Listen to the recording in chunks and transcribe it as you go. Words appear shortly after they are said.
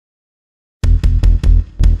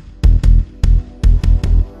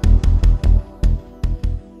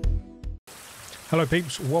Hello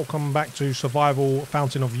peeps, welcome back to Survival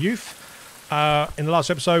Fountain of Youth. In the last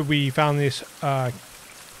episode we found this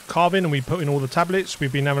carving and we put in all the tablets.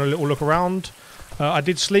 We've been having a little look around. I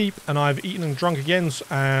did sleep and I've eaten and drunk again,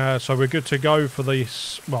 so we're good to go for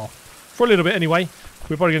this, well, for a little bit anyway.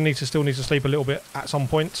 We're probably going to still need to sleep a little bit at some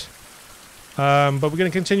point. But we're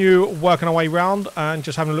going to continue working our way around and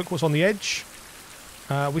just having a look what's on the edge.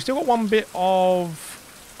 We still got one bit of...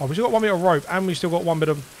 Oh, we still got one bit of rope and we still got one bit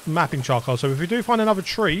of mapping charcoal. So if we do find another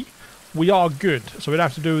tree, we are good. So we'd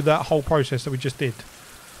have to do that whole process that we just did,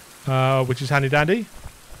 which is handy dandy.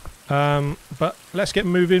 But let's get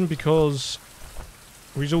moving because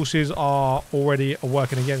resources are already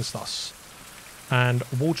working against us. And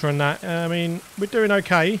water and that, I mean, we're doing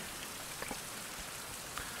okay.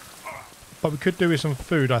 But we could do with some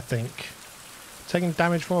food, I think. Taking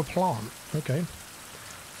damage from a plant. Okay.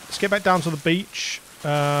 Let's get back down to the beach.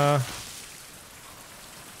 I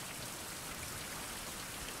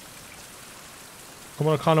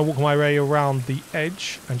want to kind of walk my way around the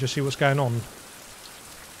edge and just see what's going on.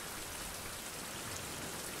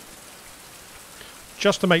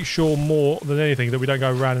 Just to make sure more than anything that we don't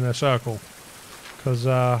go around in a circle. Because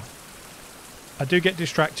I do get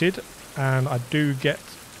distracted and I do get,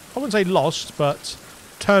 I wouldn't say lost, but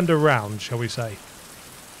turned around, shall we say.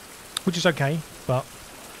 Which is okay, but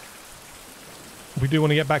we do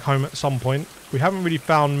want to get back home at some point. We haven't really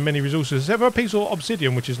found many resources. There's ever a piece of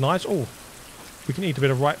obsidian, which is nice. Oh, we can eat a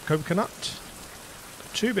bit of ripe coconut.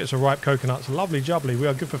 2 bits of ripe coconuts. Lovely jubbly. We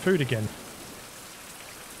are good for food again.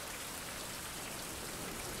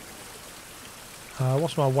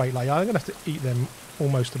 What's my weight like? I'm going to have to eat them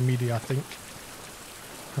almost immediately, I think.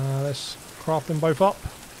 Let's craft them both up.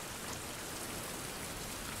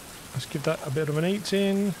 Let's give that a bit of an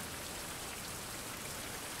eating.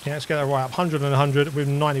 Yeah, let's get that right up. 100 and 100 with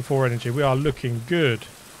 94 energy. We are looking good.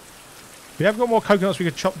 We have got more coconuts we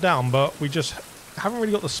could chop down, but we just haven't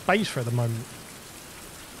really got the space for it at the moment.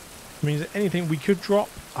 I mean, is there anything we could drop?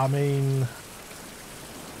 I mean,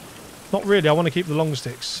 not really. I want to keep the long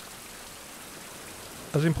sticks.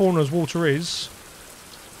 As important as water is,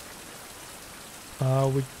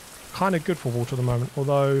 we're kind of good for water at the moment,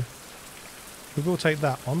 although we will take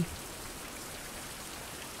that one.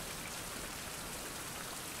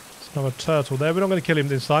 Another turtle there. We're not going to kill him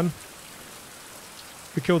this time.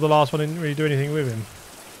 We killed the last one, didn't really do anything with him.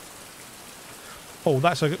 Oh,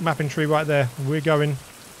 that's a mapping tree right there. We're going.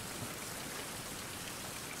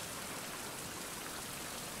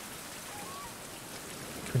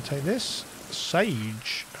 Can we take this?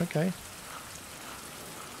 Sage. Okay.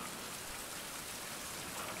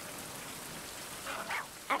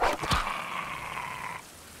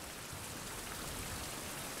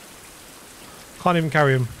 Can't even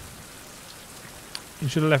carry him. You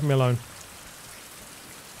should have left me alone.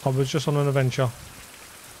 I was just on an adventure.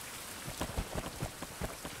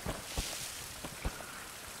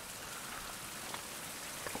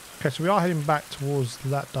 Okay, so we are heading back towards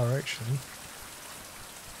that direction.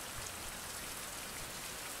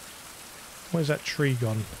 Where's that tree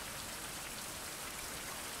gone?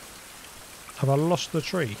 Have I lost the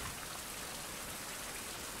tree?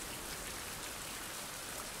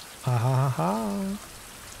 Ah ha ha ha.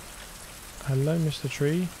 Hello, Mr.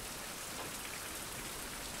 Tree.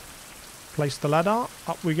 Place the ladder.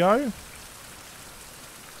 Up we go.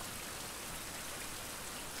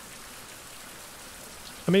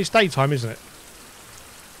 I mean, it's daytime, isn't it?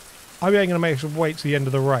 I ain't going to make us wait to the end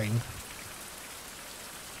of the rain.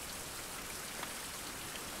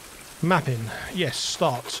 Mapping. Yes,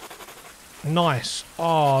 start. Nice.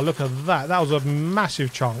 Oh, look at that. That was a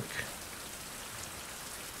massive chunk.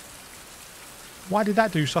 Why did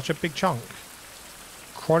that do such a big chunk?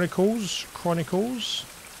 Chronicles.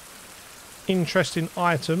 Interesting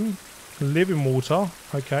item. Living water.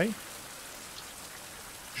 Okay.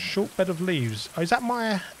 Short bed of leaves. Oh, is that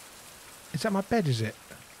my bed, is it?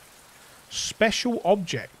 Special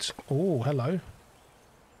object. Oh, hello.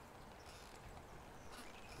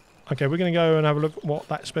 Okay, we're going to go and have a look at what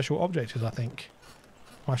that special object is, I think.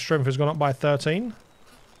 My strength has gone up by 13.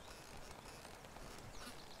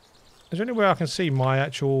 Is there anywhere I can see my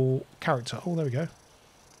actual character? Oh, there we go.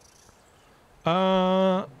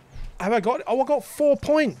 Have I got... Oh, I got 4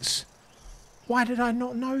 points. Why did I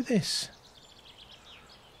not know this?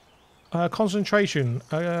 Concentration.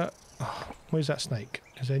 Where's that snake?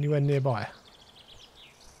 Is there anywhere nearby?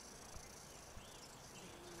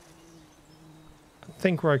 I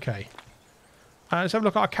think we're okay. Let's have a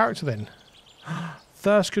look at our character then.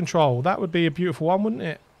 Thirst control. That would be a beautiful one, wouldn't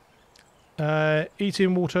it?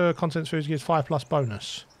 Eating water contents foods gives 5+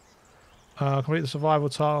 bonus. Complete the survival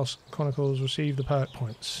task. Chronicles receive the perk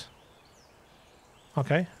points.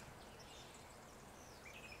 Okay.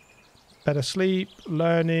 Better sleep,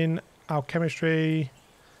 learning, alchemistry,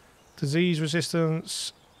 disease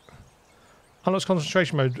resistance. Unlocks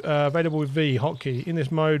concentration mode, available with V, hotkey. In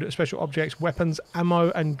this mode, special objects, weapons,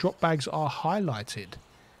 ammo, and drop bags are highlighted.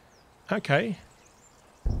 Okay.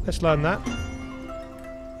 Let's learn that.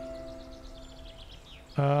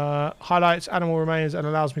 Highlights animal remains and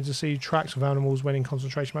allows me to see tracks of animals when in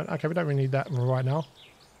concentration mode. Okay, we don't really need that right now.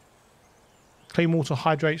 Clean water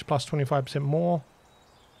hydrates plus 25% more.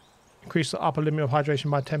 Increase the upper limit of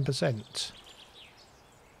hydration by 10%.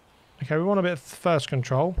 Okay, we want a bit of thirst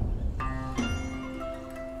control.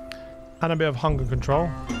 And a bit of hunger control.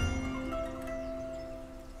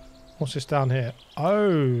 What's this down here?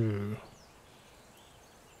 Oh.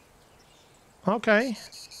 Okay.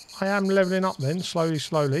 I am leveling up then, slowly,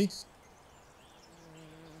 slowly.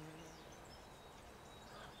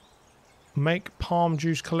 Make palm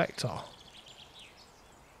juice collector.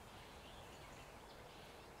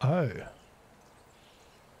 Oh.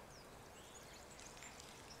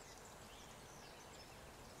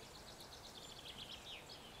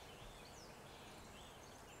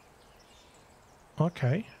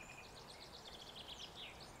 Okay.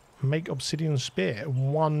 Make obsidian spear,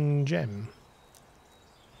 1 gem.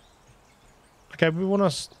 Okay,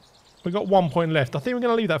 we got 1 point left. I think we're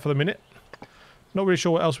going to leave that for the minute. Not really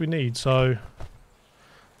sure what else we need, so...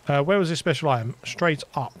 where was this special item? Straight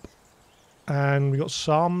up. And we got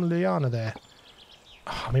some liana there.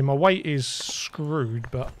 I mean, my weight is screwed,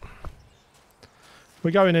 but...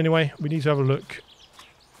 we're going anyway. We need to have a look.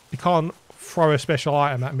 You can't throw a special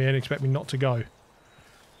item at me and expect me not to go.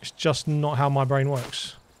 It's just not how my brain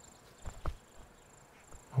works.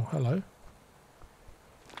 Oh, hello.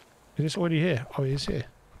 Is this already here? Oh, it is here.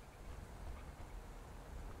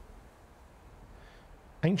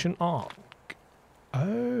 Ancient Ark.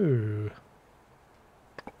 Oh.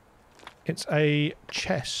 It's a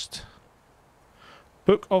chest.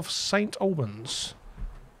 Book of St. Albans.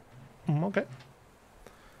 Okay.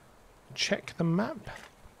 Check the map.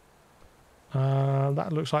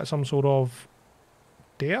 That looks like some sort of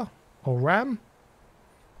deer or ram.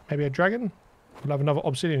 Maybe a dragon. We'll have another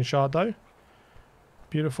obsidian shard though.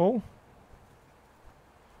 Beautiful.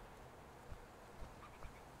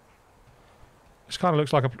 This kind of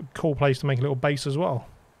looks like a cool place to make a little base as well.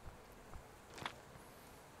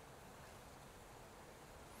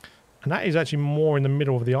 And that is actually more in the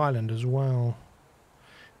middle of the island as well.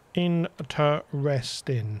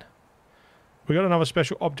 Interesting. We got another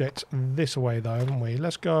special object this way though, haven't we?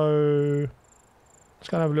 Let's go and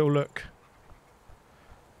have a little look.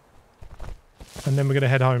 And then we're going to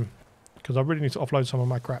head home. Because I really need to offload some of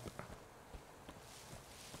my crap.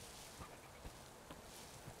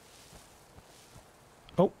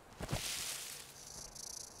 Oh.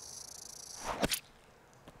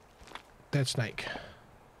 Dead snake.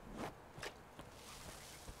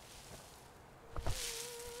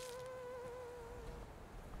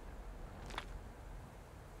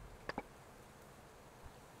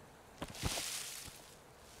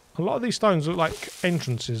 A lot of these stones look like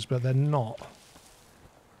entrances, but they're not.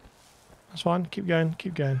 That's fine. Keep going.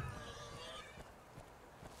 Keep going.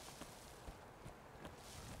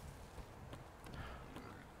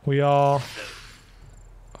 We are...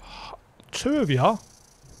 2 of you.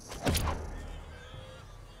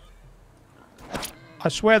 I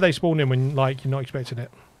swear they spawn in when, like, you're not expecting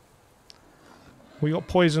it. We got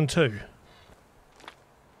poison too.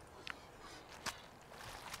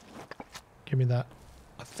 Give me that.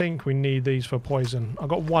 I think we need these for poison. I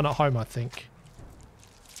got 1 at home, I think.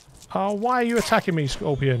 Oh, why are you attacking me,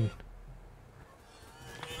 Scorpion?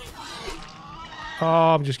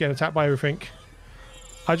 Oh, I'm just getting attacked by everything.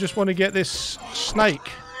 I just want to get this snake.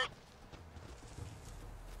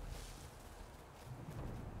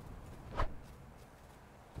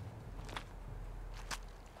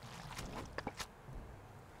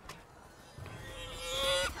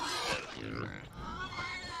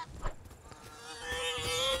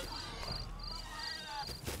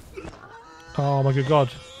 Oh my good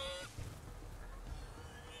God.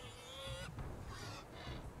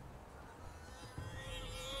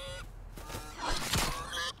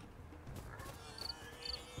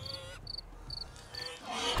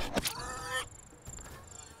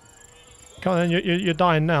 Come on then, you're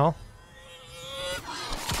dying now.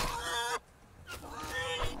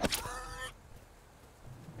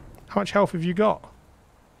 How much health have you got?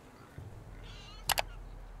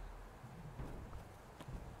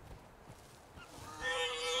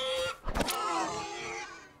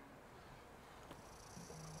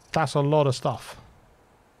 That's a lot of stuff.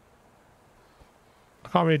 I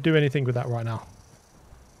can't really do anything with that right now.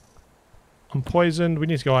 I'm poisoned. We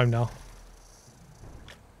need to go home now.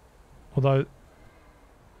 Although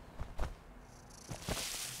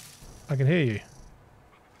I can hear you.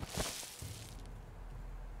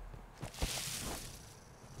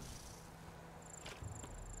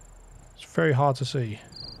 It's very hard to see.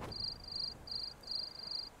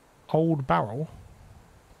 Old barrel.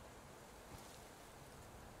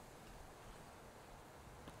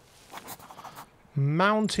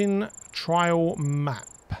 Mountain trial map.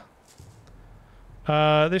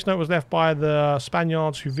 This note was left by the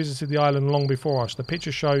Spaniards who visited the island long before us. The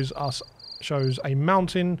picture shows a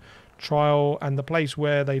mountain trial and the place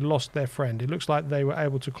where they lost their friend. It looks like they were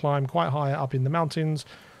able to climb quite high up in the mountains.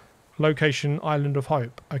 Location, Island of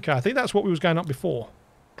Hope. Okay, I think that's what we was going up before.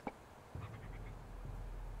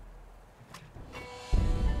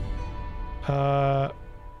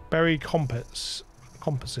 Berry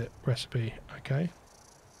composite recipe. Okay.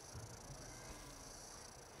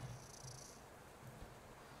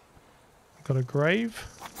 Got a grave.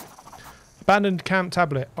 Abandoned camp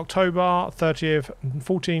tablet. October 30th,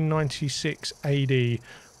 1496 AD.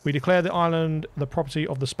 We declare the island the property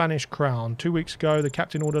of the Spanish crown. 2 weeks ago, the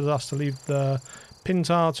captain ordered us to leave the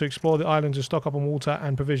Pinta to explore the island to stock up on water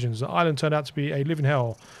and provisions. The island turned out to be a living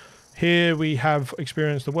hell. Here we have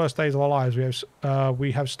experienced the worst days of our lives.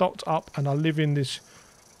 We have stocked up and are leaving this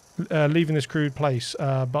crude place,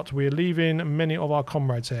 but we are leaving many of our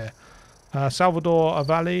comrades here. Salvador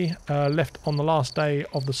Avali left on the last day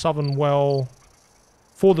of the Southern Well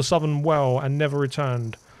for the Southern Well and never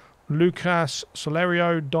returned. Lucas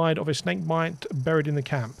Solerio died of a snake bite buried in the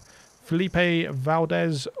camp. Felipe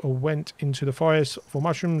Valdez went into the forest for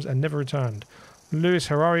mushrooms and never returned. Luis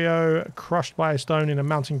Hilario crushed by a stone in a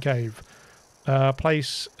mountain cave. The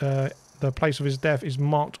place of his death is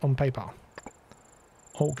marked on paper.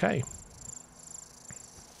 Okay.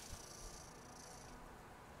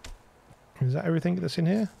 Is that everything that's in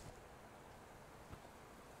here?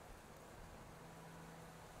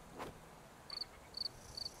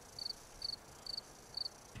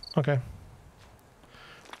 Okay.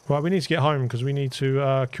 Right, we need to get home because we need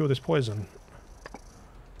to cure this poison.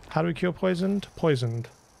 How do we cure poisoned? Poisoned.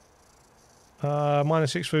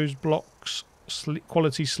 -6 foods blocks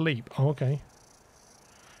quality sleep. Oh, okay.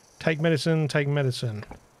 Take medicine, take medicine.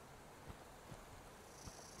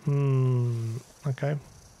 Okay.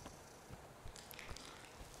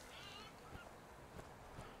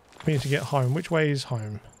 We need to get home. Which way is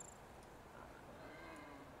home?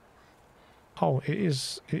 Oh, it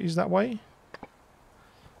is that way?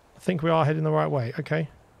 I think we are heading the right way. Okay.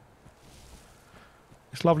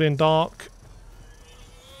 It's lovely and dark.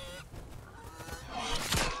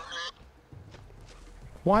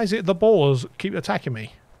 Why is it the boars keep attacking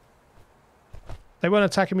me? They weren't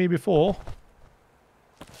attacking me before.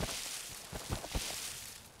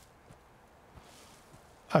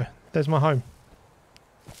 Oh, there's my home.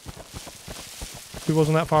 We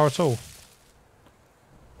wasn't that far at all.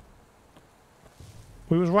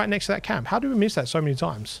 We was right next to that camp. How did we miss that so many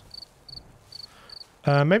times?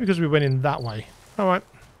 Maybe because we went in that way. Alright.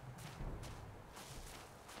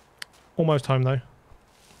 Almost home though.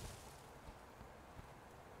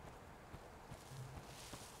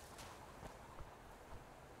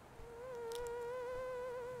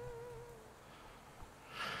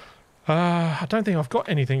 I don't think I've got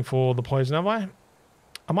anything for the poison, have I?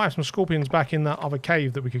 I might have some scorpions back in that other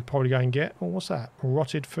cave that we could probably go and get. Oh, what's that?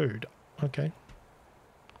 Rotted food. Okay.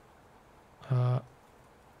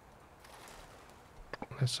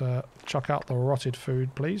 Let's chuck out the rotted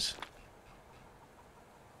food, please.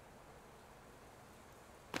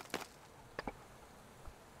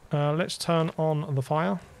 Let's turn on the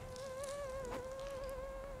fire.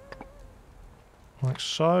 Like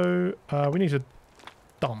so. We need to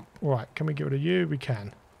dump. Right, can we get rid of you? We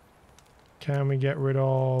can. Can we get rid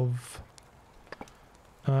of...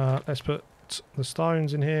 let's put the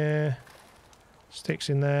stones in here. Sticks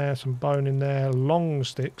in there. Some bone in there. Long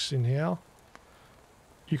sticks in here.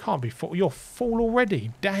 You can't be full. You're full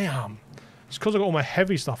already. Damn. It's because I've got all my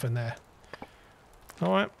heavy stuff in there.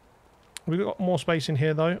 Alright. We've got more space in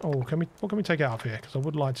here though. Oh, what can we take out of here? Because I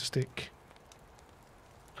would like to stick...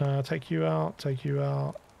 take you out. Take you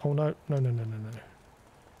out. Oh, no. No.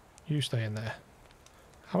 You stay in there.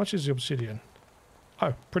 How much is the obsidian?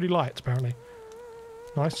 Oh, pretty light, apparently.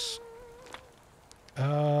 Nice.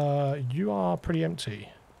 You are pretty empty.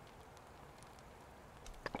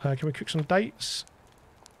 Can we cook some dates?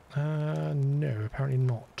 No, apparently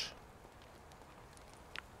not.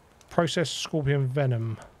 Processed scorpion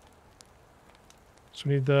venom. So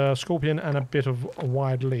we need the scorpion and a bit of a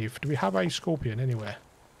wide leaf. Do we have a scorpion anywhere?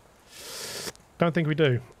 Don't think we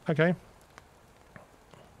do. Okay.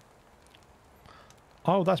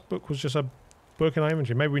 Oh, that book was just a book in our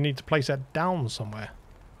inventory. Maybe we need to place that down somewhere.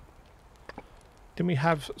 Didn't we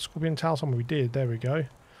have scorpion tail somewhere? We did. There we go.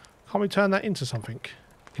 Can't we turn that into something?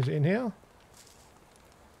 Is it in here?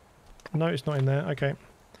 No, it's not in there. Okay.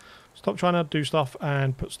 Stop trying to do stuff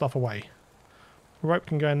and put stuff away. Rope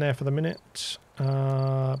can go in there for the minute.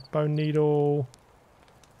 Bone needle.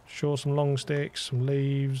 Sure, some long sticks, some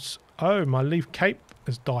leaves. Oh, my leaf cape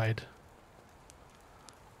has died.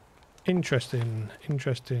 Interesting.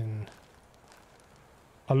 Interesting.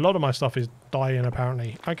 A lot of my stuff is dying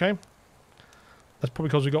apparently. Okay. That's probably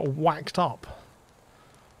because we got whacked up.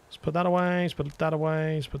 Let's put that away. Let's put that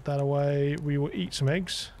away. Let's put that away. We will eat some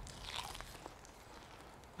eggs.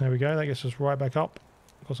 There we go. That gets us right back up.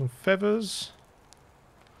 Got some feathers.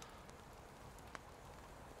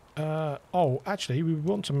 Oh, actually, we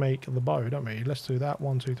want to make the bow, don't we? Let's do that.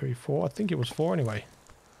 1, 2, 3, 4. I think it was 4 anyway.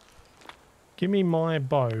 Give me my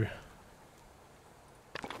bow.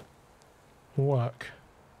 Work.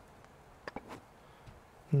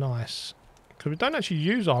 Nice. Because we don't actually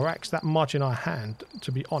use our axe that much in our hand,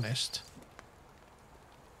 to be honest.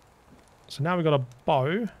 So now we've got a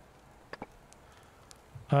bow.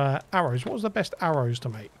 Arrows. What was the best arrows to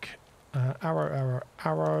make? Arrow.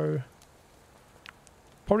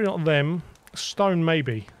 Probably not them. Stone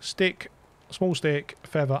maybe. Stick, small stick,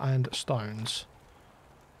 feather and stones.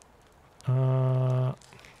 Let's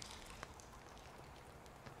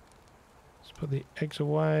put the eggs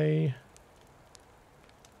away.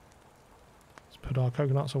 Let's put our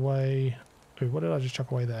coconuts away. Ooh, what did I just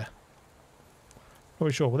chuck away there? Not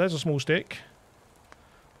really sure. Well, there's a small stick.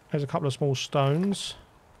 There's a couple of small stones.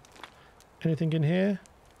 Anything in here?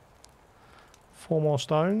 4 more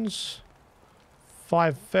stones.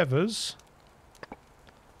 5 feathers.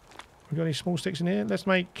 We got any small sticks in here? Let's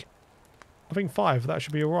make, I think 5. That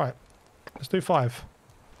should be alright. Let's do 5.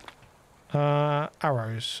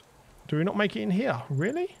 Arrows. Do we not make it in here?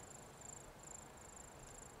 Really?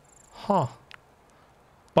 Huh.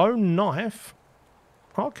 Bone knife.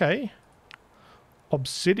 Okay.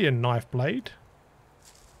 Obsidian knife blade.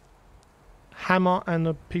 Hammer and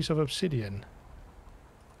a piece of obsidian.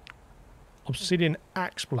 Obsidian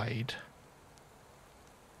axe blade.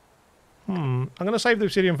 I'm going to save the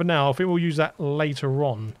obsidian for now. I think we'll use that later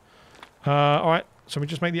on. Alright, so we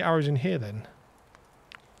just make the arrows in here then.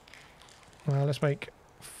 Let's make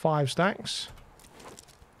 5 stacks.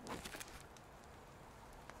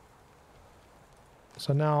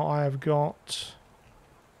 So now I have got...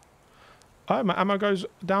 Oh, my ammo goes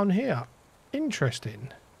down here.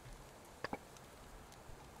 Interesting.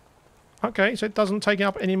 Okay, so it doesn't take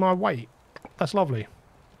up any of my weight. That's lovely.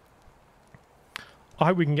 I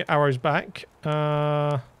hope we can get arrows back.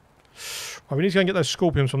 Right, we need to go and get those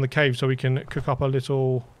scorpions from the cave so we can cook up a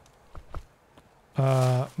little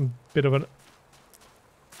bit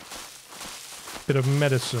of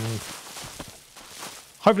medicine.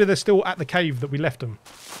 Hopefully they're still at the cave that we left them.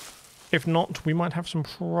 If not, we might have some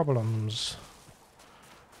problems.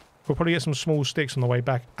 We'll probably get some small sticks on the way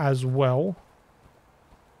back as well.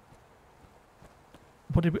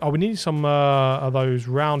 What did we, we need some of those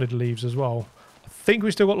rounded leaves as well. I think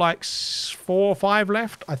we still got like 4 or 5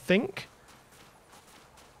 left, I think.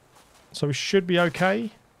 So we should be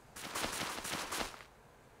okay.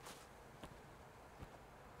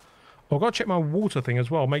 I've got to check my water thing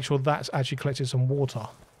as well. Make sure that's actually collected some water.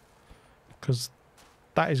 Because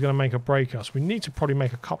that is going to make or break us. We need to probably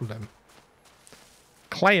make a couple of them.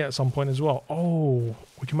 Clay at some point as well. Oh,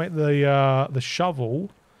 we can make the shovel.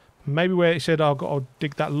 Maybe where it said I've got to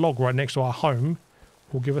dig that log right next to our home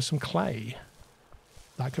will give us some clay.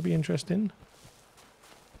 That could be interesting.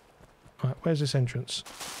 Right, where's this entrance?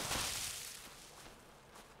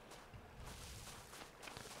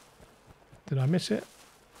 Did I miss it?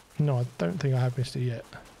 No, I don't think I have missed it yet.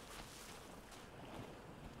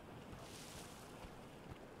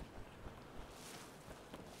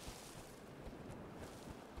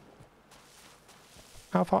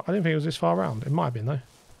 How far? I didn't think it was this far around. It might have been though.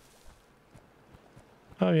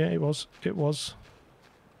 Oh yeah, it was. It was.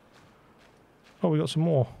 Oh, we got some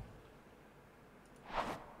more.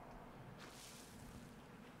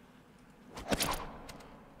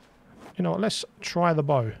 You know what? Let's try the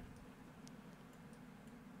bow.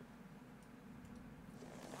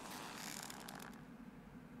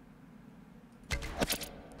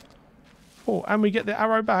 Oh, and we get the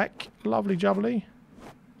arrow back. Lovely jubbly.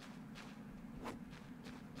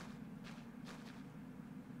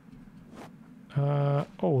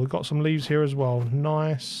 Oh, we've got some leaves here as well.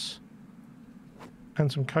 Nice.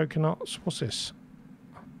 And some coconuts. What's this?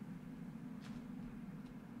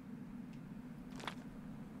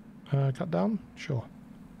 Cut down? Sure.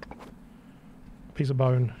 Piece of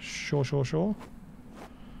bone. Sure, sure, sure.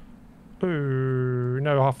 Ooh,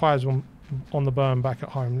 no, our fire's on the burn back at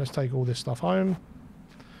home. Let's take all this stuff home.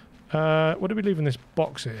 What did we leave in this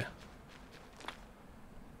box here?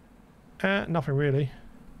 Nothing really.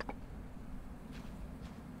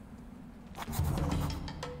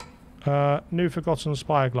 New forgotten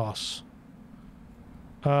spyglass.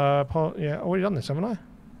 Yeah, I've already done this, haven't I?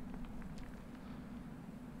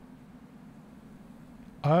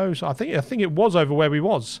 Oh, so I think it was over where we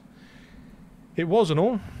was. It wasn't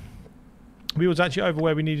all. We was actually over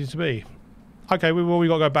where we needed to be. Okay, we got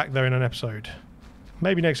to go back there in an episode.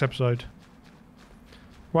 Maybe next episode.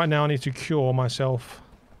 Right now I need to cure myself.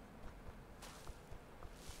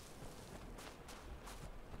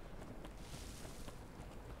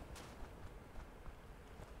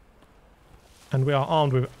 And we are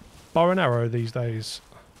armed with bow and arrow these days.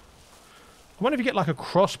 I wonder if you get like a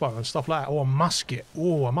crossbow and stuff like that. Or a musket.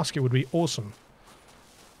 Oh, a musket would be awesome.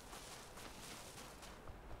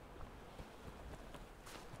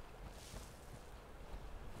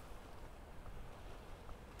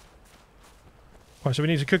 Right, so we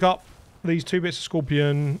need to cook up these 2 bits of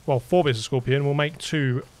scorpion. Well, 4 bits of scorpion. We'll make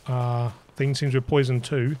 2 things. Seems we're poisoned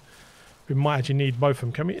 2. We might actually need both of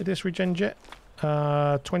them. Can we get this regen jet?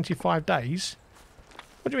 25 days?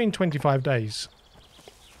 What do you mean 25 days?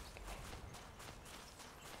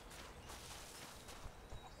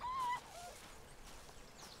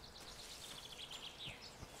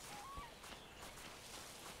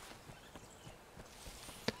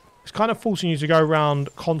 It's kind of forcing you to go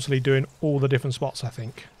around constantly doing all the different spots, I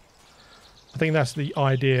think. I think that's the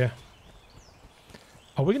idea.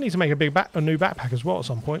 Oh, we're going to need to make a new backpack as well at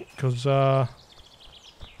some point, because our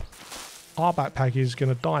backpack is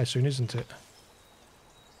going to die soon, isn't it?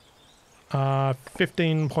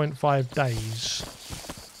 15.5 days.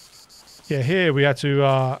 Yeah, here we had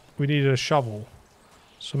to, we needed a shovel.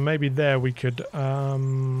 So maybe there we could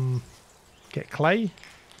get clay.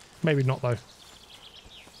 Maybe not though.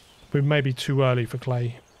 We may be too early for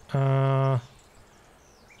clay. Oh,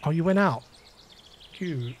 you went out.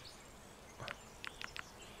 Cute.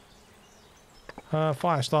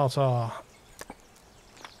 Fire starter.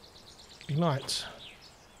 Ignite.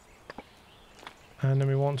 And then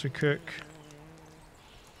we want to cook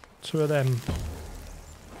 2 of them.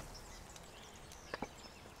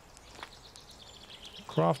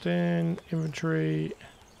 Crafting, inventory.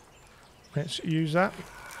 Let's use that.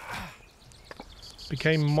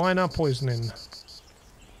 Became minor poisoning.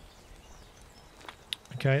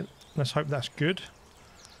 Okay, let's hope that's good.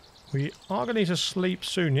 We are going to need to sleep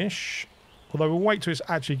soonish. Although we'll wait till it's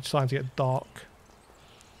actually starting to get dark.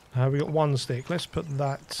 We got 1 stick. Let's put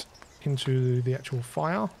that into the actual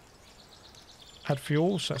fire. Add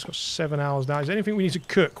fuel. So that's got 7 hours now. Is there anything we need to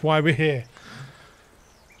cook while we're here?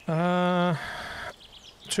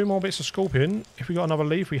 2 more bits of scorpion. If we got another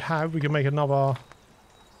leaf, we can make another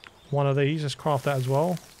one of these. Let's craft that as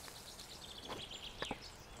well.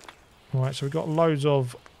 Alright, so we've got loads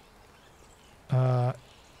of I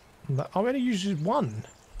only uses 1.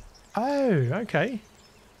 Oh, okay.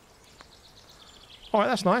 Alright,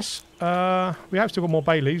 that's nice. We have still got more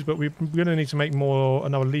bay leaves, but we're going to need to make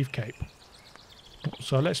another leaf cape.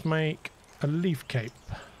 So let's make a leaf cape.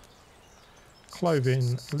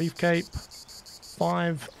 Clothing, leaf cape.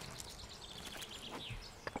 5.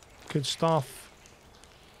 Good stuff.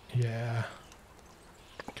 Yeah.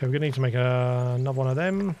 Okay, we're going to need to make another one of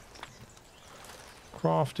them.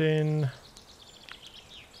 Crafting.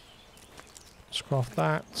 Let's craft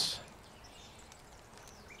that.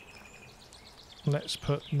 Let's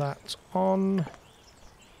put that on.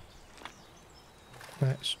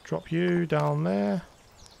 Let's drop you down there.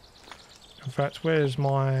 In fact, where's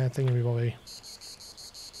my thingamabobby?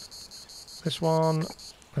 This one.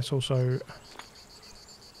 Let's also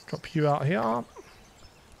drop you out here.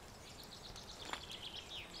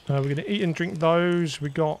 We're going to eat and drink those. We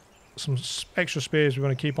got some extra spears we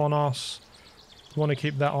want to keep on us. We want to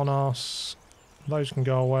keep that on us. Those can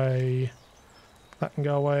go away. That can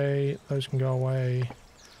go away. Those can go away.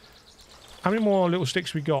 How many more little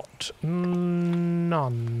sticks we got?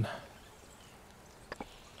 None.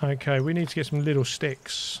 Okay, we need to get some little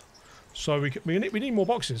sticks. So we need more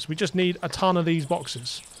boxes. We just need a ton of these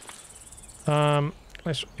boxes.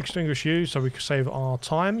 Let's extinguish you so we can save our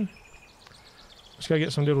time. Let's go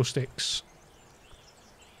get some little sticks.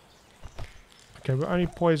 Okay, we're only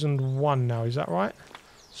poisoned 1 now. Is that right?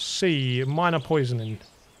 C, minor poisoning.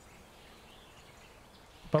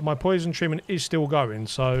 But my poison treatment is still going,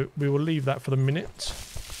 so we will leave that for the minute.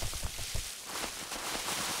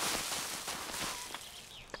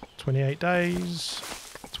 28 days.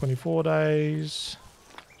 24 days.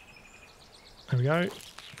 There we go.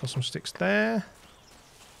 Got some sticks there.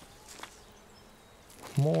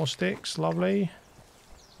 More sticks, lovely.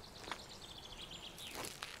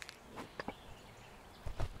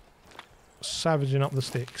 Savaging up the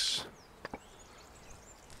sticks.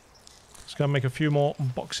 Let's go and make a few more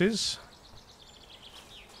boxes.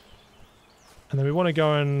 And then we want to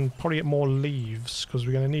go and probably get more leaves because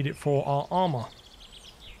we're going to need it for our armor.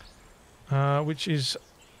 Which is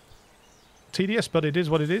tedious, but it is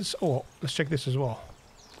what it is. Oh, let's check this as well.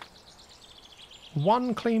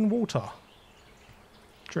 1 clean water.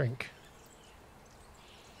 Drink.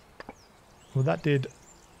 Well, that did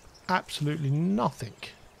absolutely nothing.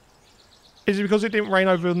 Is it because it didn't rain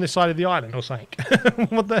over on this side of the island or something?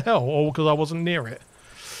 What the hell? Or because I wasn't near it?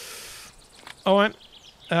 Alright.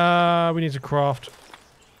 We need to craft.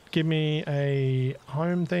 Give me a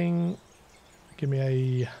home thing. Give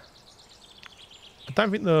me a... I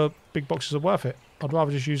don't think the big boxes are worth it. I'd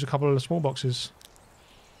rather just use a couple of the small boxes.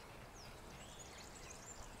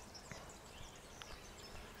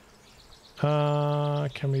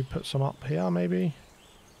 Can we put some up here, maybe?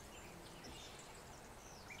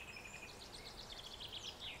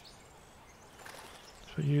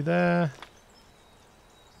 Put you there.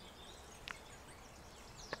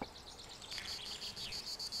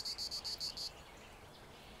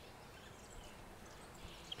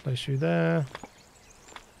 Place you there.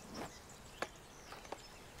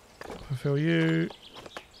 Fulfill you.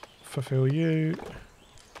 Fulfill you.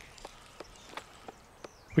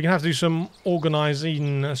 We're going to have to do some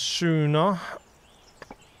organising sooner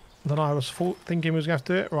than I was thinking we was going to have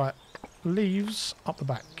to do it. Right. Leaves up the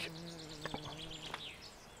back.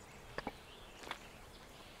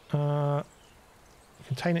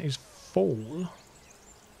 Container is full.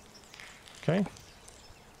 Okay.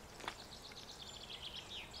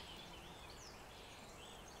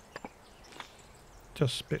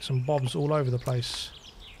 Just bits and bobs all over the place.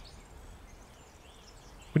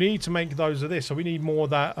 We need to make those of this, so we need more of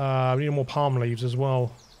that. We need more palm leaves as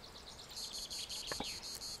well.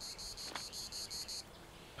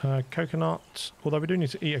 Coconut. Although we do need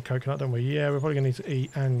to eat a coconut, don't we? Yeah, we're probably going to need to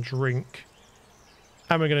eat and drink.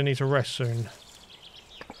 And we're going to need to rest soon.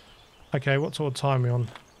 Okay, what sort of time are we on?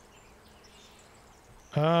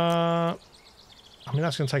 I mean,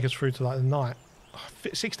 that's going to take us through to like the night.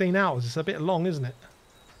 16 hours. It's a bit long, isn't it?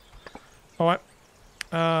 Alright.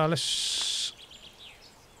 Let's...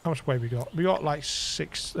 How much weight we got? We got like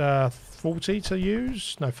 40 to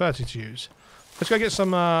use? No, 30 to use. Let's go get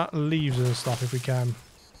some leaves and stuff if we can.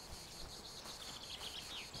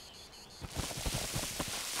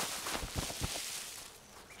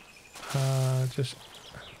 Just...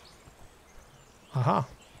 Aha.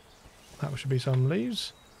 That should be some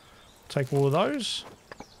leaves. Take all of those.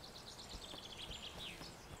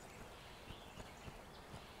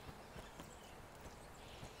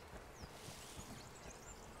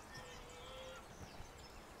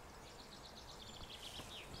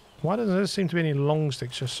 Why doesn't there seem to be any long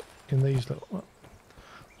sticks just in these little...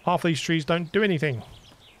 Half these trees don't do anything.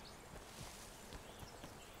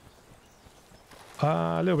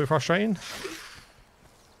 A little bit frustrating.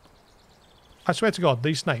 I swear to God,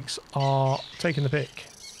 these snakes are taking the pick.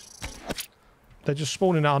 They're just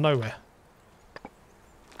spawning out of nowhere. You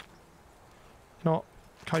know what?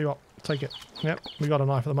 Cut you up. Take it. Yep, we got a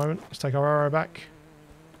knife at the moment. Let's take our arrow back.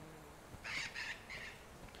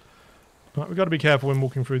 Right, we've got to be careful when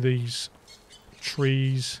walking through these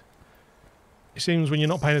trees. It seems when you're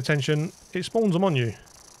not paying attention, it spawns them on you.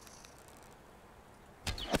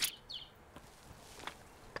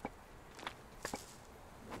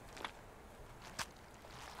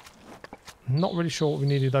 Not really sure what we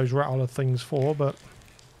needed those rattler things for, but...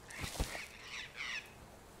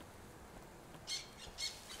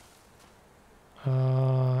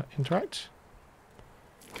 interact.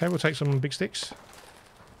 Okay, we'll take some big sticks.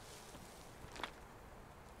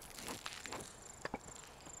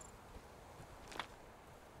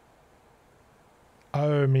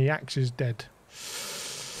 Oh, my axe is dead.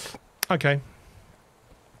 Okay.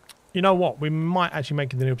 You know what? We might actually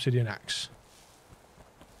make it an obsidian axe.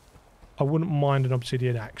 I wouldn't mind an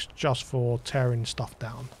obsidian axe just for tearing stuff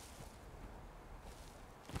down.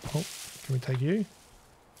 Oh, can we take you?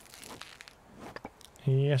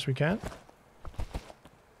 Yes, we can.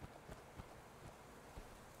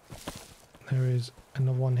 There is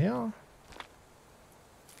another one here.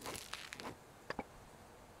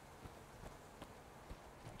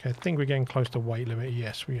 Okay, I think we're getting close to weight limit.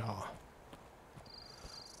 Yes, we are.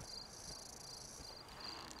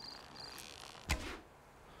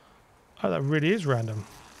 Oh, that really is random.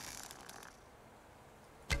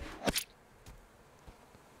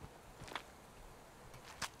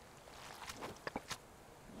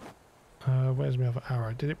 Where's my other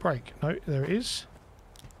arrow? Did it break? No, there it is.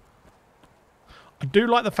 I do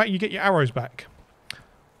like the fact you get your arrows back.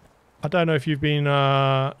 I don't know if you've been,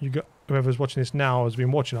 whoever's watching this now has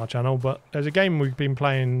been watching our channel, but there's a game we've been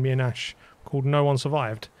playing, me and Ash, called No One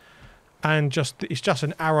Survived. And it's just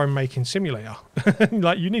an arrow making simulator.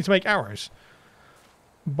 Like, you need to make arrows.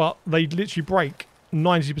 But they literally break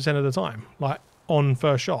 90% of the time, like, on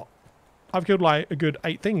first shot. I've killed, like, a good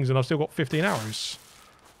 8 things and I've still got 15 arrows.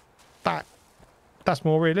 That's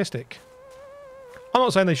more realistic. I'm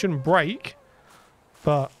not saying they shouldn't break,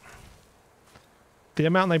 but the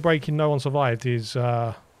amount they break in No One Survived is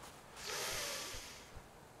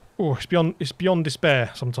it's beyond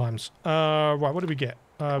despair sometimes. Right, what did we get?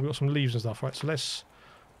 We've got some leaves and stuff, right? So let's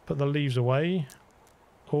put the leaves away.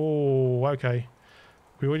 Oh, okay.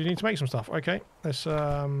 We already need to make some stuff. Okay, let's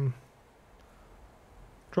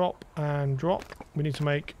drop and drop. We need to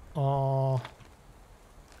make our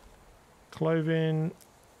clothing.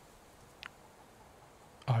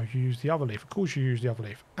 Oh, you use the other leaf. Of course you use the other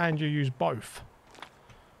leaf. And you use both.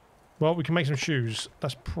 Well, we can make some shoes.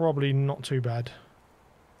 That's probably not too bad.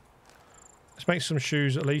 Let's make some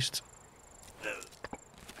shoes at least.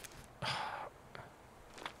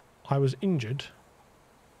 I was injured.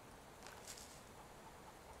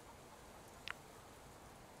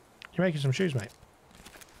 You're making some shoes, mate.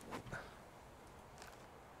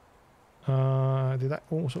 Did that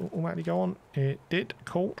also automatically go on? It did.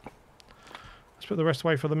 Cool. Let's put the rest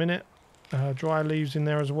away for the minute. Dry leaves in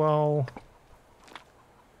there as well.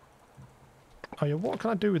 Oh yeah, what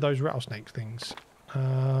can I do with those rattlesnake things?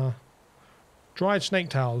 Dried snake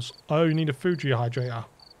tails. Oh, you need a food rehydrator.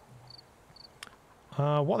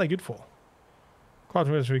 What are they good for?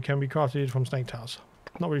 Crafting recipe can be crafted from snake tails.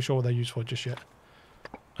 Not really sure what they're used for just yet.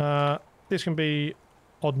 This can be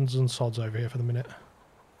odds and sods over here for the minute.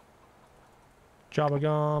 Jabba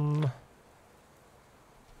gum.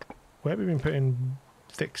 Where have we been putting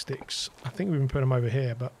thick sticks? I think we've been putting them over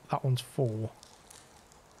here, but that one's full.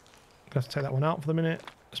 Let's take that one out for the minute.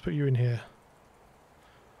 Let's put you in here.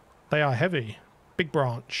 They are heavy. Big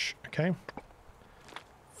branch. Okay.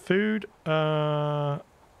 Food. Is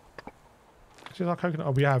it our coconut?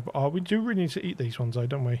 Oh, we have. Oh, we do really need to eat these ones though,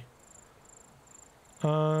 don't we?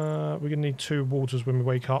 We're going to need 2 waters when we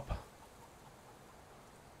wake up.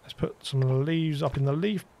 Let's put some of the leaves up in the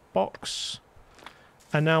leaf box.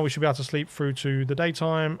 And now we should be able to sleep through to the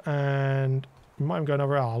daytime. And we might even go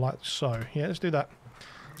another hour like so. Yeah, let's do that.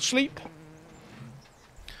 Sleep.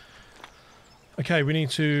 Okay, we need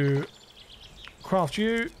to craft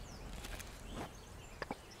you.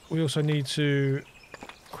 We also need to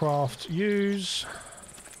craft yous.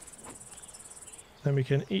 Then we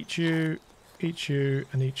can eat you,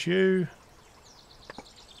 and eat you.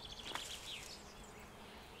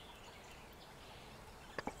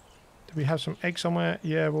 Do we have some eggs somewhere?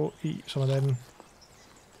 Yeah, we'll eat some of them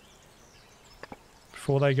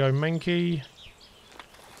before they go manky.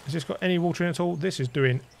 Has this got any water in it at all? This is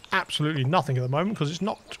doing absolutely nothing at the moment because it's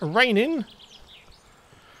not raining.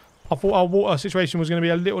 I thought our water situation was going to be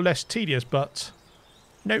a little less tedious, but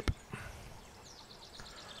nope.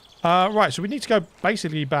 Right, so we need to go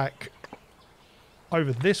basically back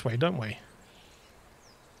over this way, don't we?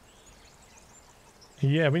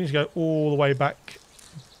 Yeah, we need to go all the way back.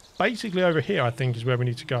 Basically over here, I think, is where we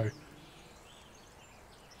need to go.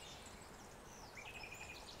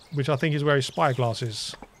 Which I think is where his spyglass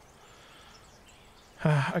is.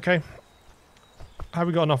 Okay. Have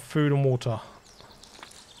we got enough food and water?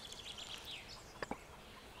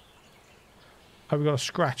 Have we got a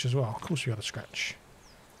scratch as well? Of course we got a scratch.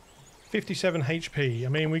 57 HP. I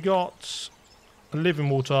mean, we got a living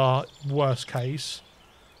water, worst case.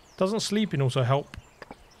 Doesn't sleeping also help?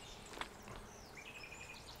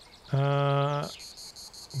 Why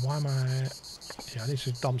am I... Yeah, I need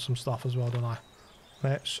to dump some stuff as well, don't I?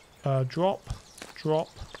 Let's drop.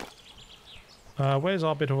 Where's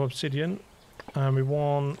our bit of obsidian? And we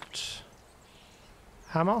want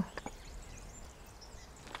hammer.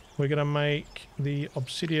 We're going to make the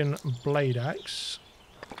obsidian blade axe.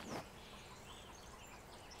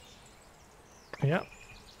 Yep.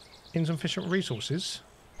 Insufficient resources.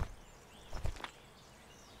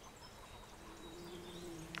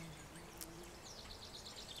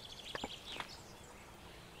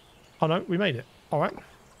 Oh no, we made it. Alright.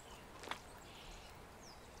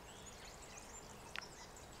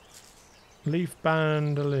 Leaf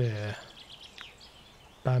bandolier.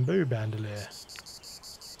 Bamboo bandolier.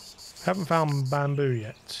 Haven't found bamboo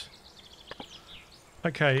yet.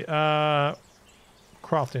 Okay,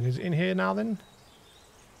 crafting. Is it in here now then?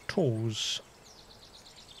 Tools.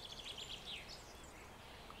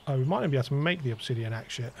 Oh, we might not be able to make the obsidian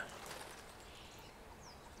axe yet.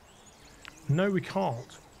 No, we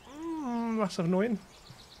can't. That's annoying.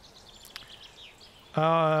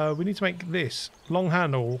 We need to make this. Long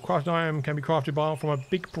handle. Crafted iron can be crafted from a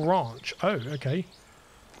big branch. Oh, okay.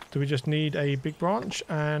 Do we just need a big branch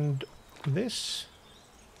and this?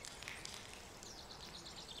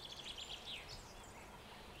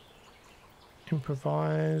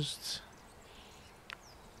 Improvised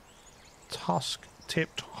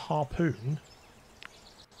tusk-tipped harpoon.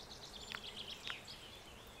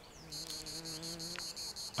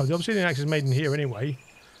 Oh, the obsidian axe is made in here anyway.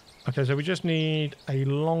 Okay, so we just need a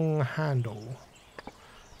long handle.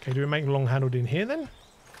 Okay, do we make long handled in here then?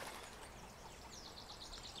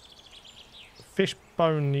 Fish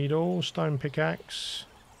bone needle, stone pickaxe.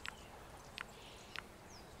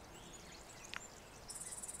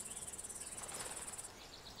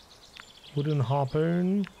 Wooden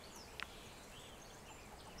harpoon.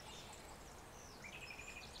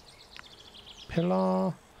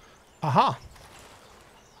 Pillar. Aha!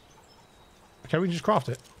 Okay, we can just craft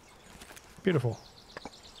it. Beautiful.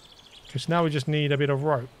 Okay, so now we just need a bit of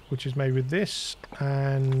rope, which is made with this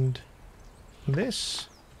and this.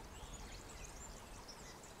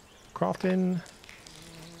 Crafting.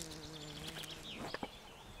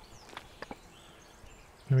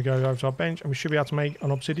 Then we go over to our bench and we should be able to make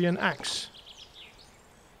an obsidian axe.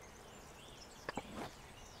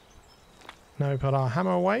 Now we put our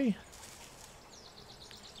hammer away.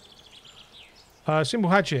 Simple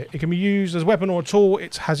hatchet. It can be used as a weapon or a tool.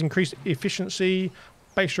 It has increased efficiency,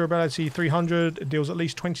 base durability 300. It deals at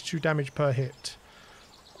least 22 damage per hit.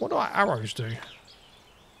 What do our arrows do?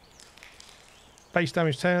 Base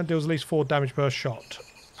damage 10, deals at least 4 damage per shot.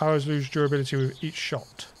 Arrows lose durability with each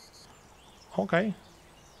shot. Okay.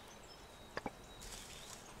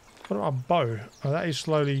 What about a bow? Oh, that is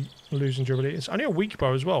slowly losing durability. It's only a weak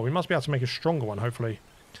bow as well. We must be able to make a stronger one, hopefully.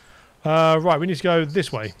 Right, we need to go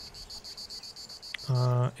this way.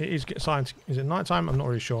 It is science. Is it night time? I'm not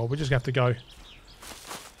really sure. We're just going to have to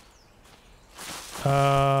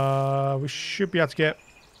go. We should be able to get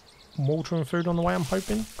water and food on the way, I'm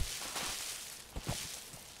hoping.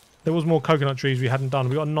 There was more coconut trees we hadn't done.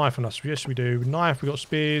 We got a knife on us. Yes, we do. Knife, we got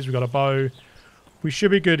spears, we got a bow. We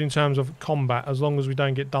should be good in terms of combat as long as we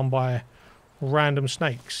don't get done by random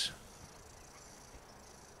snakes.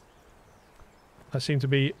 That seem to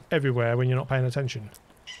be everywhere when you're not paying attention.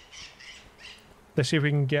 Let's see if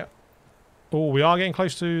we can get... Oh, we are getting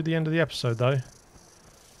close to the end of the episode, though.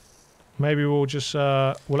 Maybe we'll just...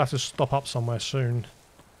 we'll have to stop up somewhere soon.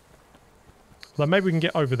 Although maybe we can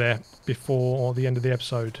get over there before the end of the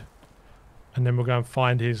episode. And then we'll go and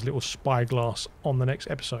find his little spyglass on the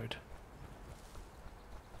next episode.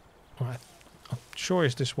 Right. I'm sure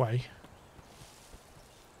it's this way.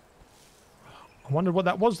 I wondered what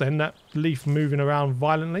that was then, that leaf moving around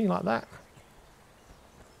violently like that.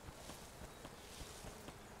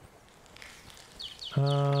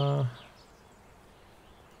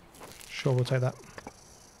 Sure, we'll take that.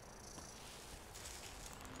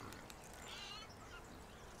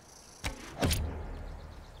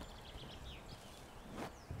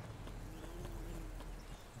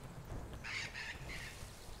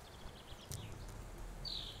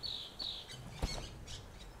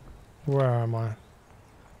 Where am I?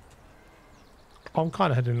 I'm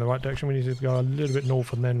kind of heading in the right direction. We need to go a little bit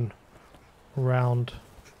north and then round.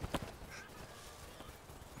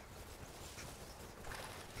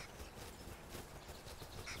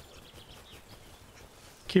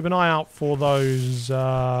 Keep an eye out for those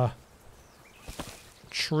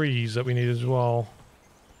trees that we need as well.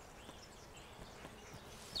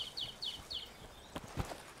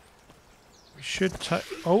 We should take...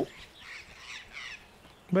 Oh!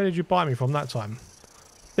 Where did you bite me from that time?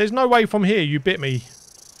 There's no way from here you bit me.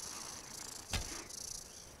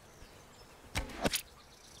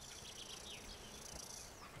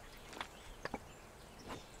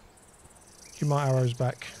 Give my arrows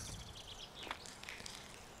back.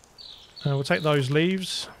 We'll take those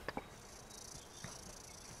leaves.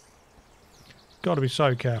 Got to be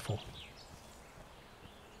so careful.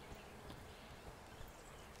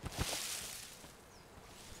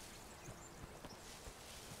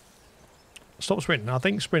 Stop sprinting. I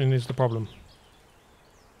think sprinting is the problem.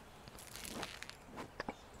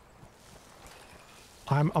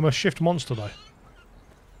 I'm a shift monster though.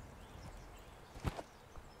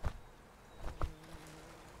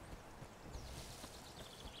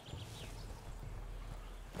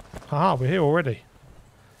 Aha, we're here already.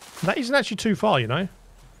 That isn't actually too far, you know.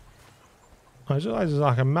 Oh, there's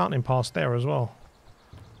like a mountain pass there as well.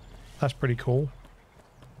 That's pretty cool.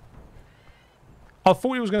 I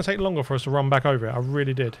thought it was going to take longer for us to run back over it. I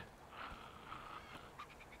really did.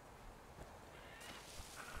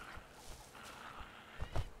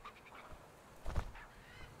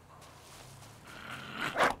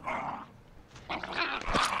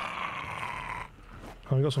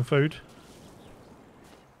 Oh, we got some food.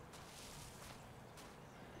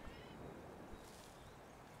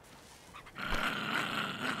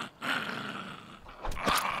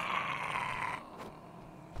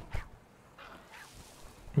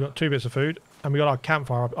 We got 2 bits of food, and we got our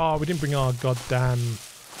campfire up. Oh, we didn't bring our goddamn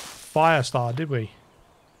fire star, did we?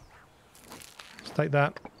 Let's take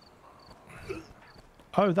that.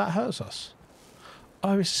 Oh, that hurts us.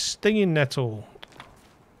 Oh, it's stinging nettle.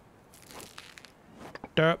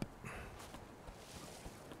 Derp.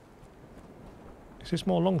 Is this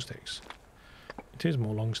more long sticks? It is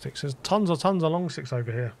more long sticks. There's tons of long sticks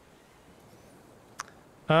over here.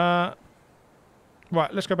 Right,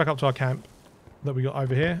 let's go back up to our camp that we got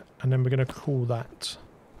over here, and then we're going to call that.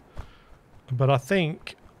 But I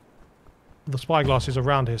think the spyglass is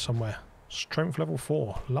around here somewhere. Strength level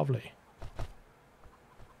 4. Lovely.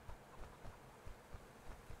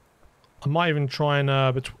 I might even try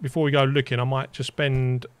and, before we go looking, I might just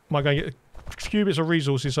spend... might go and get a few bits of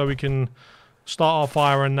resources so we can start our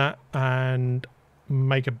fire and that, and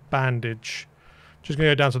make a bandage. Just going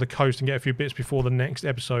to go down to the coast and get a few bits before the next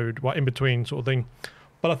episode, well, in between sort of thing.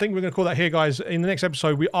 But I think we're going to call that here, guys. In the next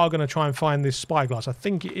episode, we are going to try and find this spyglass. I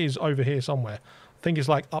think it is over here somewhere. I think it's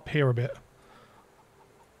like up here a bit.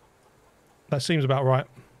 That seems about right.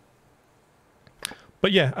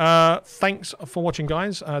 But yeah, thanks for watching,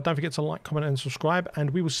 guys. Don't forget to like, comment, and subscribe.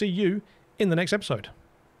 And we will see you in the next episode.